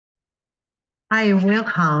Hi,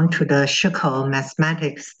 welcome to the Shiko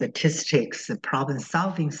Mathematics Statistics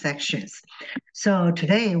problem-solving sections. So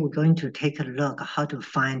today we're going to take a look how to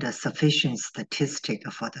find a sufficient statistic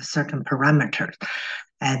for the certain parameters.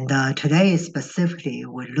 And today specifically,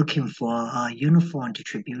 we're looking for a uniform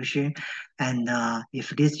distribution. And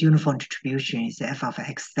if this uniform distribution is f of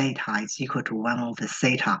x theta is equal to 1 over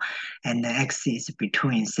theta, and the x is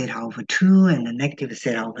between theta over 2 and the negative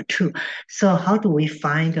theta over 2. So how do we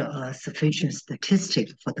find a sufficient statistic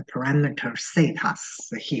for the parameter theta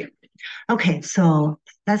here? Okay, so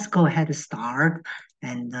let's go ahead and start,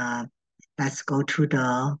 and let's go to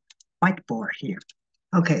the whiteboard here.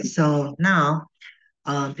 Okay, so now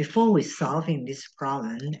before we solving this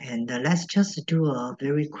problem, and let's just do a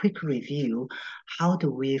very quick review. How do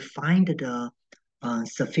we find the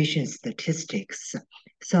sufficient statistics?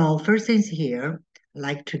 So first things here, I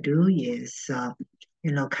like to do is,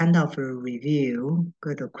 kind of a review,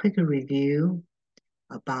 a quick review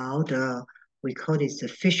about, we call this the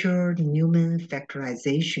Fisher-Newman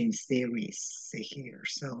factorization series here.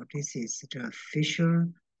 So this is the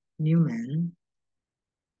Fisher-Newman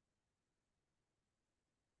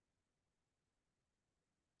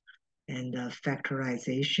and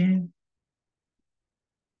factorization.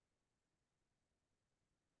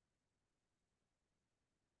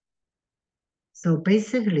 So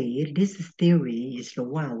basically, this theory is the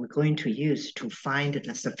one we're going to use to find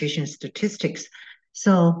the sufficient statistics.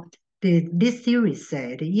 So this theory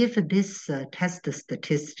said if this test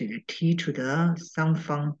statistic t to the some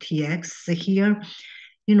from tx here,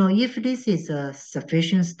 if this is a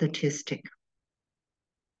sufficient statistic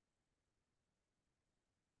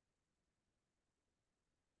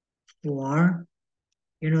for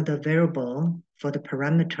the variable for the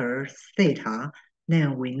parameter theta,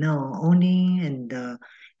 then we know only and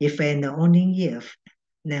if and only if,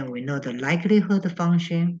 then we know the likelihood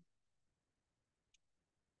function.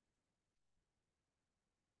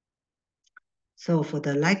 So for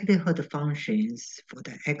the likelihood functions for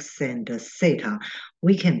the x and the theta,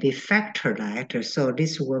 we can be factor that. So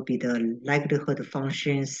this will be the likelihood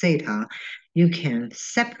function theta. You can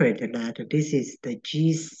separate that. This is the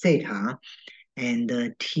g theta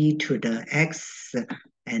and t to the x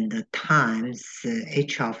and the times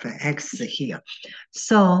h of x here.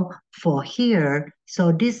 So for here,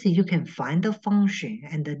 so this you can find the function,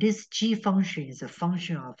 and this g function is a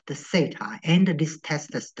function of the theta and this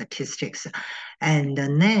test statistics. And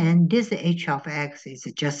then this h of x is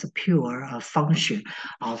just a pure function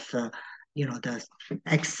of the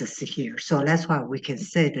axis here. So that's why we can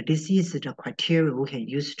say that this is the criteria we can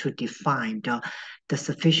use to define the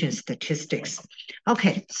sufficient statistics.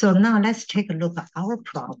 Okay, so now let's take a look at our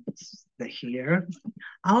problems here.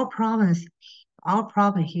 Our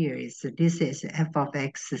problem here is this is f of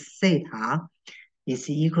x theta is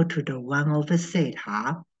equal to the 1 over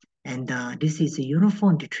theta, and this is a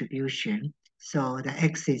uniform distribution. So the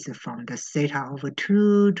x is from the theta over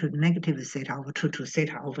 2 to negative theta over 2 to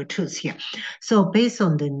theta over 2 here. So based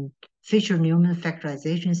on the Fisher-Newman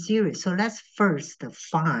factorization series, so let's first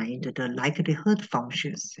find the likelihood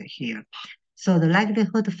functions here. So the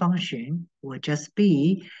likelihood function will just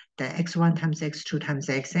be the x1 times x2 times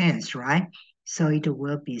xn, right? So it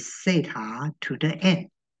will be theta to the n.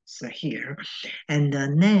 So here, and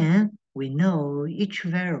then we know each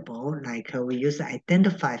variable, like we use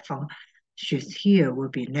identify functions here, will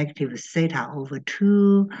be negative theta over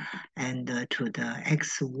 2, and to the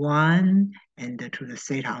x1, and to the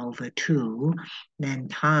theta over 2, then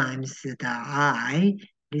times the I,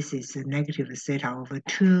 this is negative theta over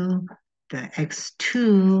 2, the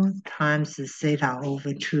x2 times theta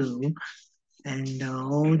over 2, and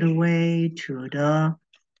all the way to the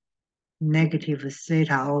negative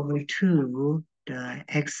theta over 2, the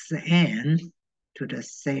xn to the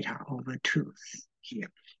theta over 2 here.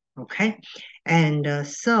 Okay, and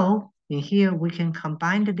so in here we can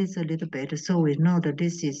combine this a little bit, so we know that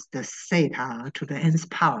this is the theta to the nth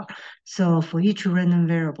power. So for each random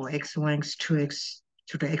variable x1, x2, x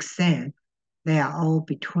to the xn, they are all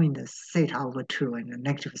between the theta over 2 and the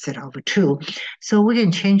negative theta over 2. So we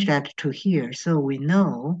can change that to here. So we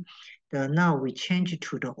know now we change it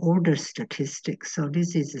to the order statistic. So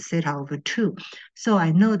this is theta over 2. So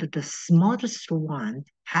I know that the smallest one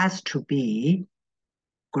has to be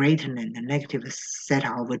greater than the negative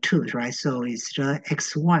theta over 2, right? So it's the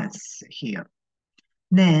x1s here.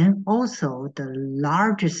 Then also the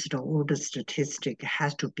largest order statistic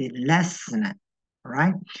has to be less than,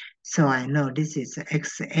 right? So I know this is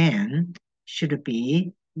xn should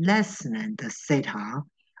be less than the theta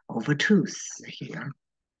over 2 here.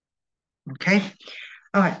 Okay,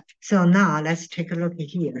 All right, so now let's take a look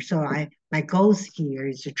here. So my goals here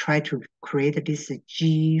is to try to create these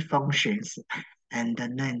G functions, and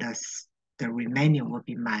then the remaining will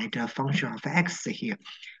be the function of X here.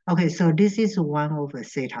 Okay, so this is 1 over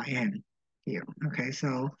theta n here. Okay,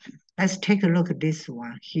 so let's take a look at this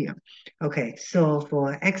one here. Okay, so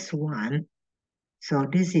for X1, so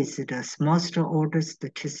this is the smallest order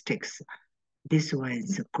statistics. This one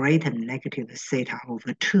is greater than negative theta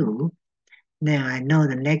over 2. Then I know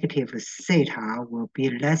the negative theta will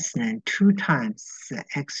be less than 2 times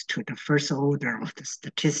x to the first order of the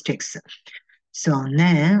statistics. So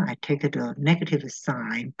then I take the negative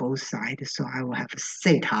sign both sides, so I will have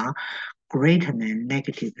theta greater than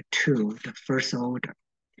negative 2, the first order,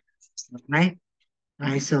 right?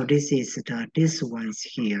 Right, so this is this one's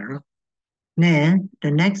here. Then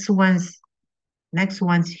the next ones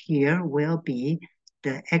here will be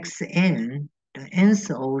the xn, the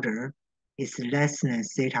nth order is less than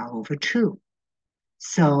theta over 2.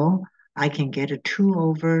 So I can get a 2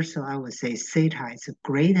 over, so I would say theta is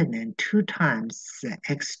greater than 2 times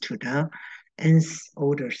x to the nth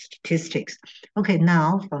order statistics. Okay,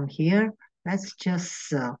 now from here, let's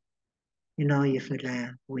just, if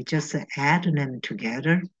we just add them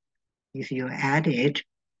together, if you add it,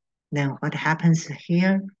 then what happens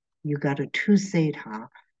here? You got a 2 theta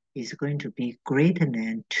is going to be greater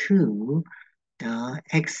than 2 the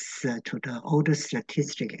x to the order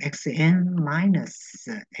statistic xn minus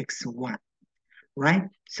x1, right?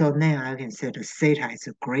 So now I can say the theta is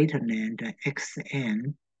greater than the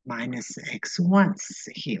xn minus x1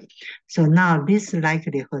 here. So now this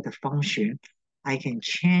likelihood function, I can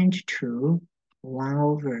change to 1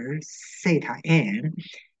 over theta n.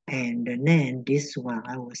 And then this one,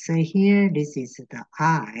 I will say here, this is the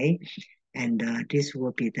I, and this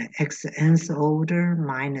will be the xnth order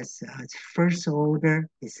minus first order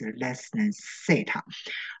is less than theta.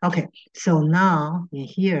 Okay, so now in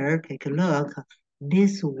here, take a look.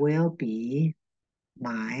 This will be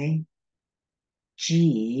my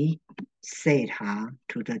g theta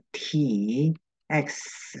to the t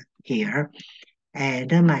x here. And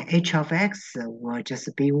then my h of x will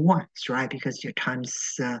just be 1, right? Because your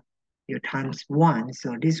times 1,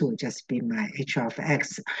 so this will just be my h of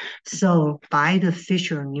x. So by the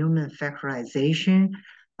Fisher-Newman factorization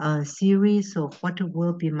theory, so what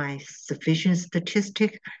will be my sufficient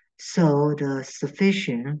statistic? So the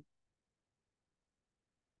sufficient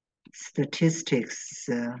statistics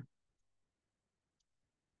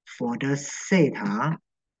for the theta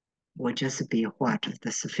will just be what?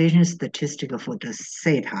 The sufficient statistic for the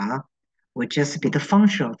theta would just be the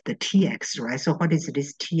function of the tx, right? So what is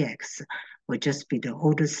this tx? Would just be the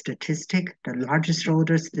order statistic, the largest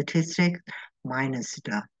order statistic minus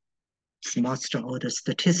the smallest order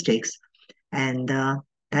statistics. And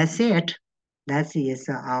that's it. That is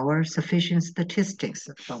our sufficient statistics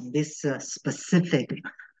from this specific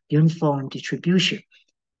uniform distribution.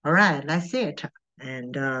 All right, that's it.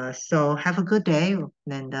 And so have a good day.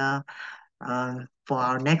 And for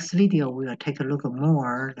our next video, we will take a look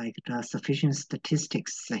more like the sufficient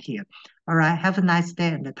statistics here. All right, have a nice day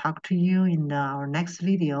and talk to you in our next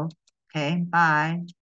video. Okay, bye.